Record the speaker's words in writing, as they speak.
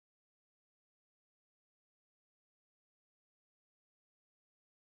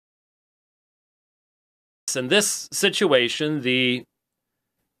in this situation, the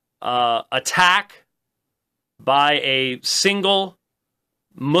attack by a single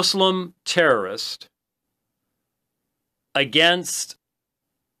Muslim terrorist against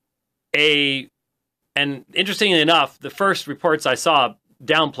and interestingly enough, the first reports I saw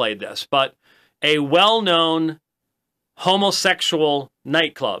downplayed this, but a well-known homosexual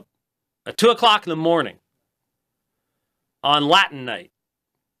nightclub at 2 o'clock in the morning on Latin night.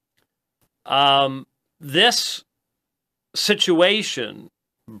 This situation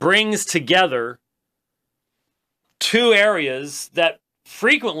brings together two areas that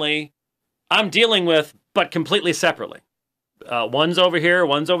frequently I'm dealing with, but completely separately. One's over here,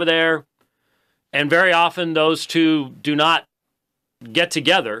 one's over there, and very often those two do not get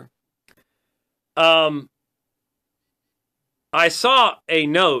together. I saw a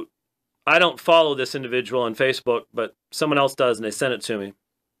note. I don't follow this individual on Facebook, but someone else does, and they sent it to me.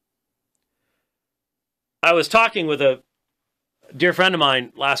 I was talking with a dear friend of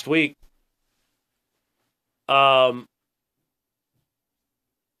mine last week about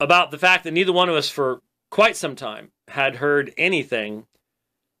the fact that neither one of us for quite some time had heard anything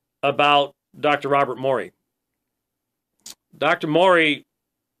about Dr. Robert Morey. Dr. Morey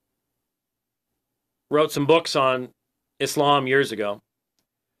wrote some books on Islam years ago.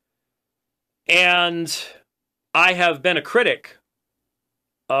 And I have been a critic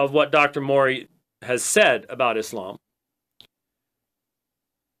of what Dr. Morey has said about Islam.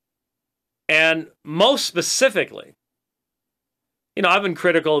 And most specifically, you know, I've been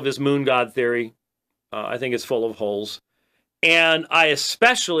critical of his moon god theory. I think it's full of holes. And I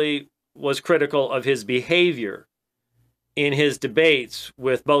especially was critical of his behavior in his debates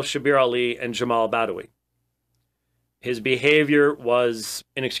with both Shabir Ali and Jamal Badawi. His behavior was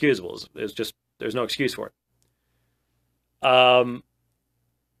inexcusable. It's just, there's no excuse for it.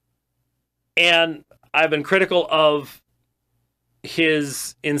 And I've been critical of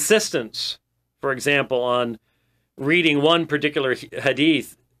his insistence, for example, on reading one particular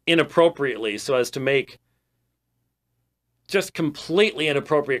hadith inappropriately so as to make just completely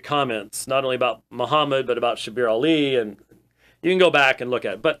inappropriate comments, not only about Muhammad, but about Shabir Ali, and you can go back and look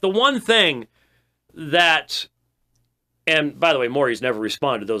at it. But the one thing that, and by the way, Morey's never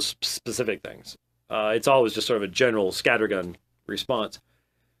responded to those specific things. It's always just sort of a general scattergun response.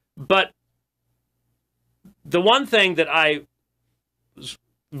 But the one thing that I was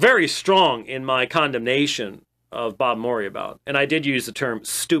very strong in my condemnation of Bob Morey about, and I did use the term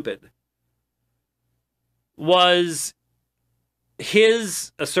stupid, was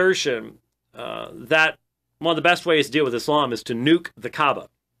his assertion that one of the best ways to deal with Islam is to nuke the Kaaba.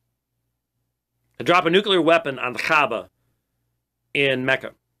 To drop a nuclear weapon on the Kaaba in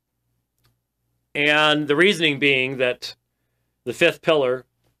Mecca. And the reasoning being that the fifth pillar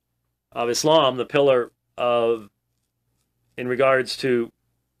of Islam, the pillar of, in regards to,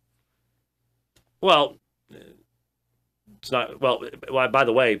 well, it's not, well, by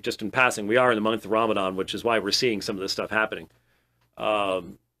the way, just in passing, we are in the month of Ramadan, which is why we're seeing some of this stuff happening.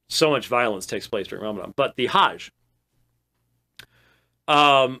 So much violence takes place during Ramadan. But the Hajj,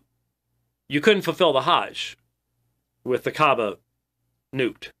 you couldn't fulfill the Hajj with the Kaaba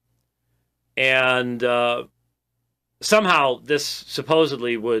nuked. And somehow this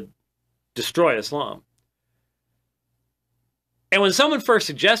supposedly would destroy Islam. And when someone first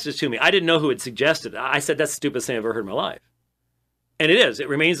suggested it to me, I didn't know who had suggested it. I said, that's the stupidest thing I've ever heard in my life. And it is. It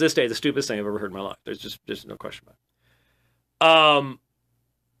remains this day the stupidest thing I've ever heard in my life. There's no question about it.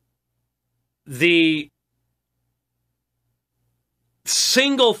 The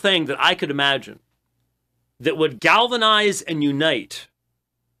single thing that I could imagine that would galvanize and unite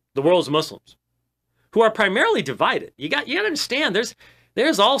the world's Muslims, who are primarily divided. You got to understand,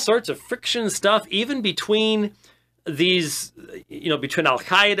 there's all sorts of friction stuff, even between these, you know, between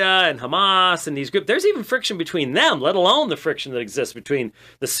Al-Qaeda and Hamas and these groups. There's even friction between them, let alone the friction that exists between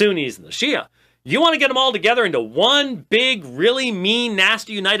the Sunnis and the Shia. You want to get them all together into one big, really mean,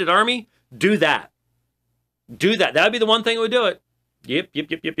 nasty, united army? Do that. Do that. That would be the one thing that would do it. Yep.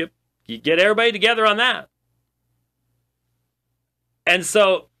 You get everybody together on that. And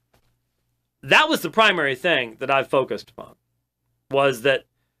so that was the primary thing that I've focused upon, was that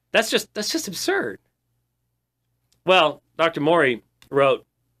that's just absurd. Well, Dr. Morey wrote,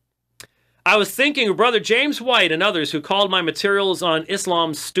 I was thinking of Brother James White and others who called my materials on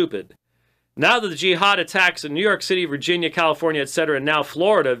Islam stupid. Now that the jihad attacks in New York City, Virginia, California, etc., and now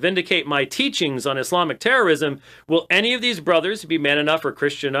Florida vindicate my teachings on Islamic terrorism, will any of these brothers be man enough or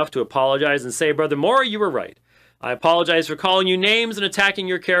Christian enough to apologize and say, Brother Morey, you were right. I apologize for calling you names and attacking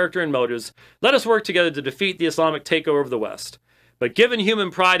your character and motives. Let us work together to defeat the Islamic takeover of the West. But given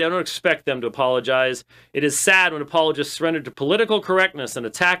human pride, I don't expect them to apologize. It is sad when apologists surrender to political correctness and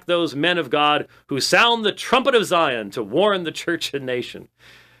attack those men of God who sound the trumpet of Zion to warn the church and nation.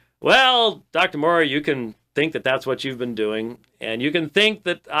 Well, Dr. Morey, you can think that that's what you've been doing, and you can think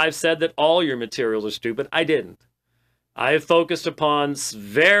that I've said that all your materials are stupid. I didn't. I have focused upon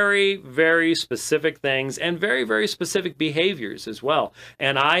very, very specific things and very, very specific behaviors as well.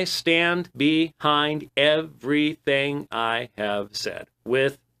 And I stand behind everything I have said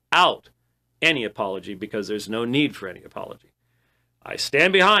without any apology, because there's no need for any apology. I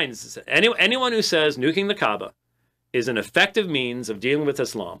stand behind anyone who says nuking the Kaaba is an effective means of dealing with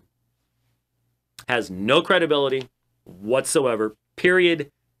Islam has no credibility whatsoever, period,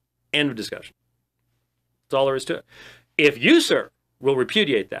 end of discussion. That's all there is to it. If you, sir, will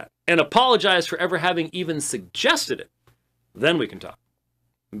repudiate that and apologize for ever having even suggested it, then we can talk.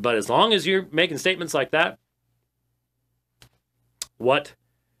 But as long as you're making statements like that, what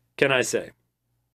can I say?